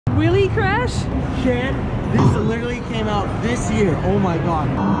Willy Crash? Shan, this literally came out this year. Oh my god.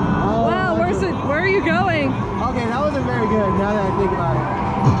 Oh, wow, where are you going? Okay, that wasn't very good now that I think about it.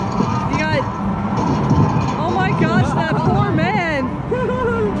 You got... Oh my gosh, that poor man.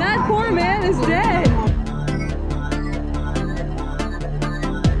 That poor man is dead.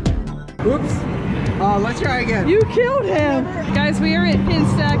 Oops. Let's try again. You killed him. Guys, we are at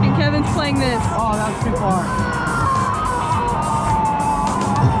Pinstack and Kevin's playing this. Oh, that was too far.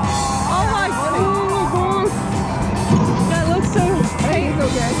 Oh my gosh. That looks so... Hey, he's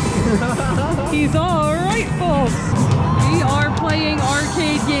okay. He's alright, folks. We are playing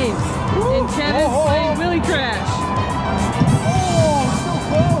arcade games. And Kevin's playing Willy Crash. Oh, so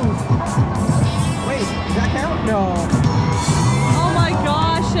close. Wait, does that count? No. Oh my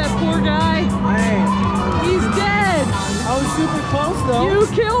gosh, that poor guy. Hey. He's dead. I was super close though. You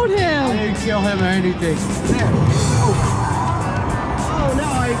killed I him. didn't kill him or anything. There. Oh. Oh no,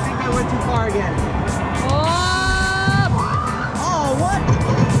 I think I went too far again. Oh, Oh, what?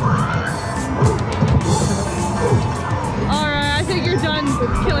 alright, I think you're done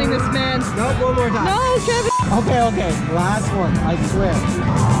killing this man. Nope, one more time. No, Kevin. Okay. Last one, I swear.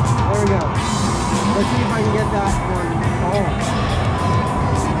 There we go. Let's see if I can get that one. Oh.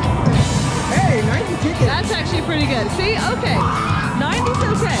 Hey, 90 tickets. That's actually pretty good. See? Okay. 90's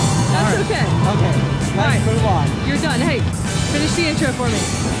okay. That's okay. Okay, let's move on. You're done. Hey, finish the intro for me.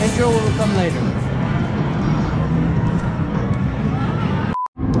 Intro will come later.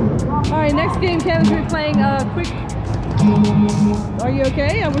 Alright, next game, Kevin's going to be playing quick... Are you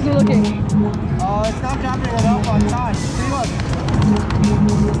okay? I wasn't looking. It's not dropping it up on time. See, look.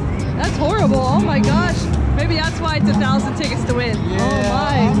 That's horrible. Oh my gosh. Maybe that's why it's 1,000 tickets to win. Yeah, oh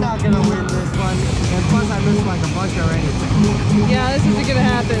my. I'm not going to win this one. And plus, I lose like a bunch already. Yeah, this isn't going to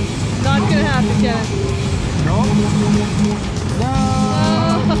happen. Not going to happen, Kevin. Nope. No.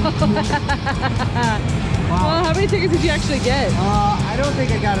 Wow. Well, how many tickets did you actually get? I don't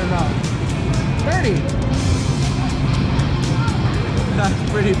think I got enough. 30.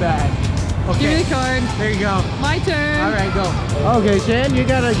 That's pretty bad. Okay. Give me the card. There you go. My turn. All right, go. Okay, Shan, you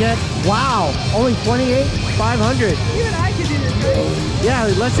gotta get, wow, only 28, 500. Even I could do this, right? Yeah,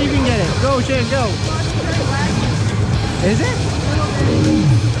 let's see if you can get it. Go, Shan, go. Is it?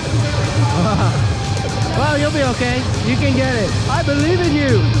 Well, you'll be okay. You can get it. I believe in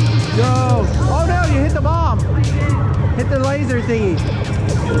you. Go. Oh no, you hit the bomb. Hit the laser thingy.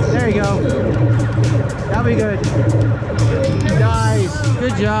 There you go. That'll be good. Nice.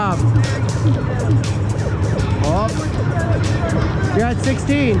 Good job. Oh. You're at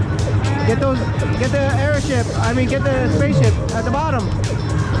 16. Get the airship. Get the spaceship at the bottom.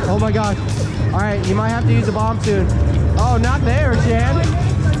 Oh my gosh. All right, you might have to use the bomb soon. Oh, not there, Shan.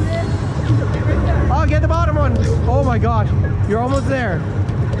 Oh, get the bottom one. Oh my gosh. You're almost there.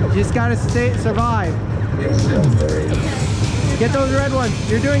 You just gotta survive. Get those red ones.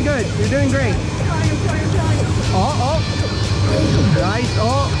 You're doing good. You're doing great. Oh. Nice.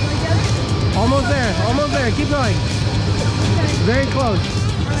 Oh. Almost there. Almost there. Keep going. Very close.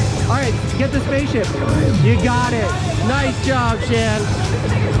 All right. Get the spaceship. You got it. Nice job, Shan.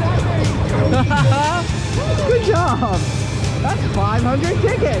 Good job. That's 500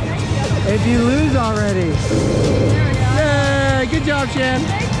 tickets. If you lose already. Yeah. Good job, Shan.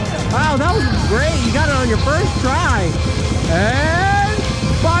 Wow, that was great. You got it on your first try. And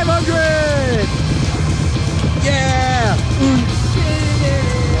 500. Yeah.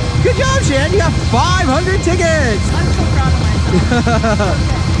 Good job, Shan. You got 500 tickets. I'm so proud of myself.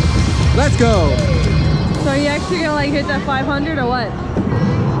 Let's go. So are you actually gonna like hit that 500 or what?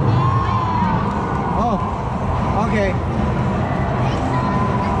 Oh, okay.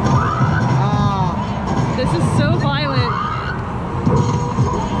 This is so violent.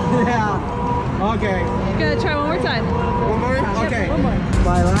 Yeah. Okay. Gonna try one more time. One more? Okay. One more.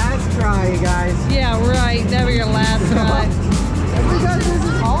 My last try, you guys. Yeah, right. Never your last try. It's because this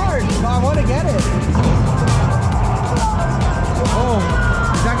is hard, but I want to get it. Oh,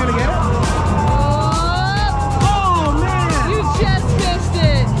 is that gonna get it? Oh man! You just missed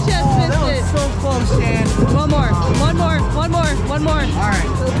it. Just missed that was it. so close, Shan. One more. All right.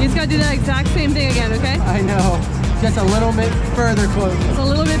 You just gotta do that exact same thing again, okay? I know. Just a little bit further close. It's a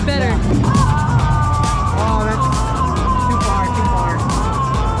little bit better. Yeah. Oh, that's too far.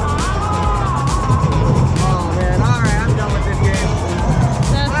 Oh man! All right, I'm done with this game.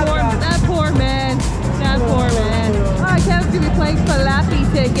 That poor man. All right, Kevin's gonna be playing Flappy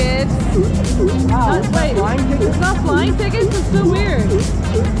tickets. Wait, flying tickets? it's not flying tickets? It's so weird.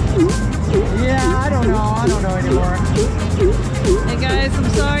 Yeah, I don't know anymore. And guys, I'm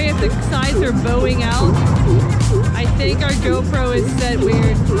sorry if the sides are bowing out. I think our GoPro is set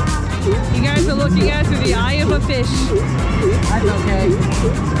weird. You guys are looking at through the eye of a fish. That's okay.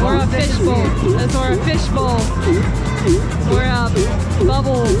 Or a fishbowl. Or a fishbowl. Or a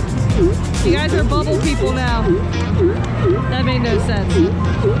bubble. You guys are bubble people now. That made no sense.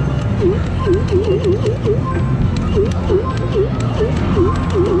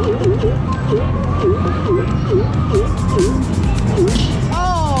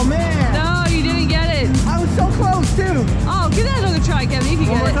 Oh man! No, you didn't get it. I was so close too. Oh, give that another try, Kevin. You can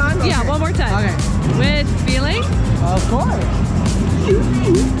One get more it. time? Yeah, Okay. one more time. Okay. With feeling? Of course.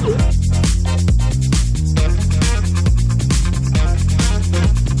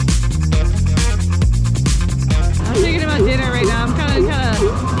 I'm thinking about dinner right now. I'm kind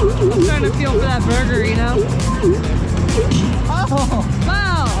of starting to feel for that burger, you know? Oh!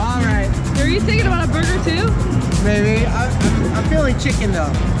 Wow. All right. Are you thinking about a burger too? Maybe. I'm feeling chicken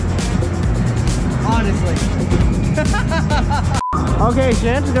though. Honestly. Okay,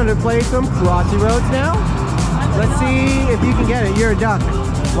 Shan's gonna play some Crossy Roads now. Let's see if you can get it. You're a duck.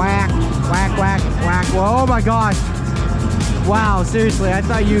 Whack, whack, whack, whack. Whoa, oh my gosh. Wow, seriously, I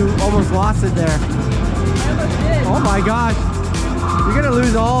thought you almost lost it there. Oh my gosh. You're gonna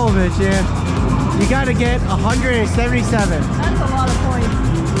lose all of it, Shan. You gotta get 177. That's a lot of points.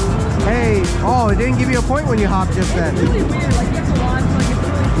 Hey, oh, it didn't give you a point when you hopped just then. It's really weird. Like you have to watch like it's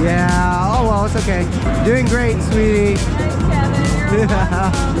really Yeah, oh well, it's okay. Doing great, sweetie. Thanks, Kevin. You're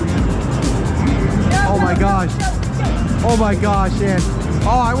awesome. Oh my gosh. Oh my gosh, Shan.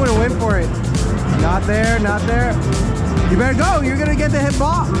 Oh, I would have went for it. Not there, not there. You better go. You're gonna get the hit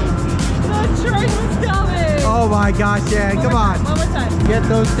ball. The train was coming. Oh my gosh, Shan. Come on. One more time. Get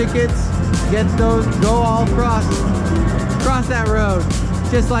those tickets. Get those. Go all across. Cross that road.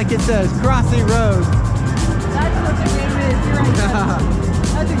 Just like it says, Crossy Road. That's what the game is. You're right. Kevin.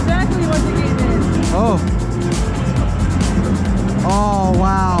 That's exactly what the game is. Oh. Oh,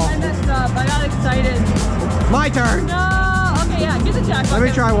 wow. I messed up. I got excited. My turn. No. Okay, yeah. Get the jackpot. Let me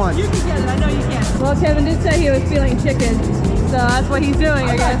Kevin. try one. You can get it. I know you can. Well, Kevin did say he was feeling chicken, so that's what he's doing,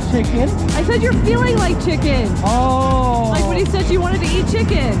 I guess. Chicken. I said you're feeling like chicken. Oh. Like when he said you wanted to eat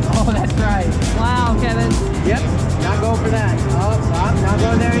chicken. Oh, that's right. Wow, Kevin. Yep. Not going for that. Oh, I'm not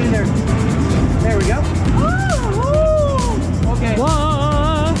going there either. There we go. Okay.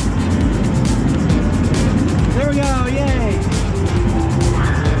 Whoa. There we go. Yay.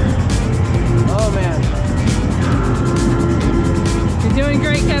 Oh, man. You're doing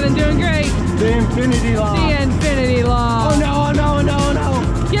great, Kevin. Doing great. The infinity law. The infinity law. Oh, no, oh, no, no,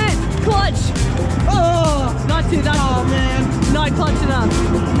 no. Get it. Clutch. Oh. Not too. Not, Oh, man. not clutch enough.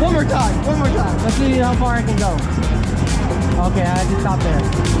 One more time. One more time. Let's see how far I can go. Okay, I just stopped there.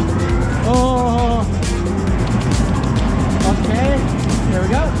 Oh. Okay. There we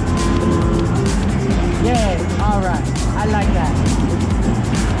go. Yay. All right. I like that.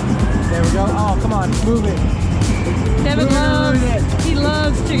 There we go. Oh, come on. Move it. Kevin Move loves. it. He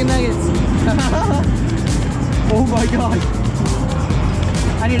loves chicken nuggets. Oh my gosh.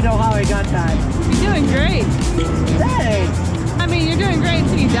 I didn't know how I got that. You're doing great. Thanks. I mean, you're doing great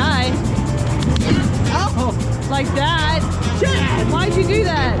until you die. Oh. Like that. Chad. Why'd you do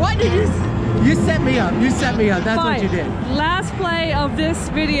that? Why did you? You set me up. You set me up. That's Fine. what you did. Last play of this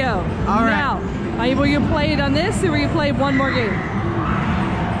video. All right. Now, will you play it on this or will you play one more game?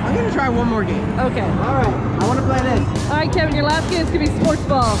 I'm gonna try one more game. Okay. All right. I want to play this. All right, Kevin, your last game is gonna be sports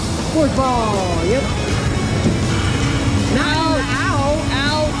ball. Sports ball. Yep. Out.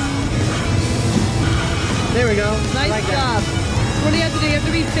 Out. There we go. Nice Like job. What do you have to do? You have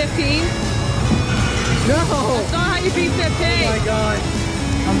to beat 15? No. That's not how you beat 15. Oh my god.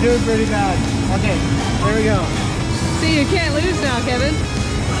 I'm doing pretty bad. Okay. There we go. See, you can't lose now, Kevin.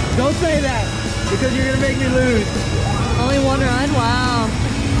 Don't say that because you're gonna make me lose. Only one run? Wow.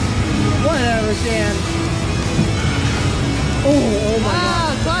 Whatever, Shan. Oh my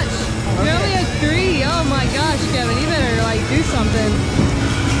god. Wow, clutch. You're only at 3. Oh my gosh, Kevin. You better, like, do something.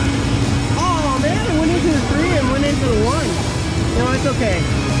 Oh man, I went into the 3 and went into the 1. No, it's okay.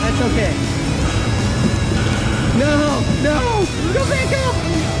 That's okay. No, no, go back up.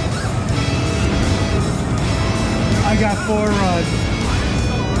 I got 4 runs.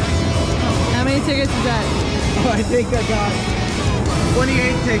 How many tickets is that? Oh, I think I got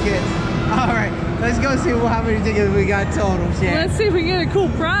 28 tickets. All right, let's go see how many tickets we got total, Shan. Let's see if we can get a cool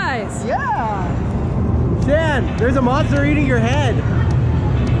prize. Yeah. Shan, there's a monster eating your head.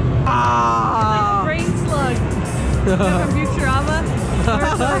 Ah. Brain slug. From Futurama.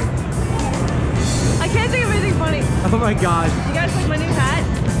 I can't think of anything funny. Oh my gosh. You guys like my new hat?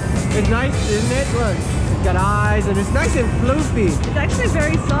 It's nice, isn't it? Look, it's got eyes and it's nice and floofy. It's actually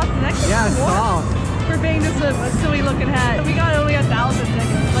very soft and actually Yeah, it's warm. soft. for being just a silly looking hat. We got only 1,000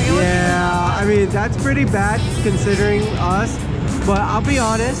 tickets. Like, yeah, I mean, that's pretty bad considering us. But I'll be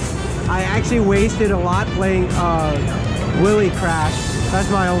honest, I actually wasted a lot playing Willy Crash. That's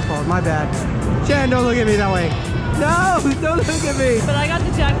my own fault, my bad. Shan, don't look at me that way. No, don't look at me. But I got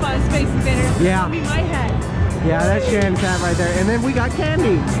the jackpot and Space Invaders. Yeah. That'll be my hat. Yeah, that's Shan's hat right there. And then we got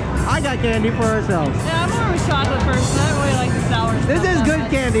candy. I got candy for ourselves. Yeah, I'm more of a chocolate person. I don't really like the sour stuff. This is that good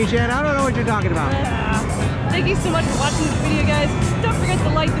much. candy, Shan. I don't know what you're talking about. Yeah. Thank you so much for watching this video, guys. Don't forget to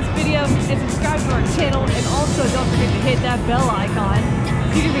like this video and subscribe to our channel. And also don't forget to hit that bell icon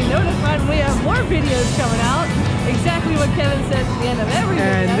so you can be notified when we have more videos coming out. Exactly what Kevin says at the end of every video.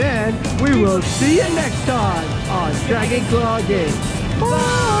 And then we will see you next time on Dragon Claw Game.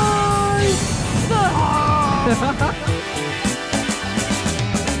 Bye! Bye.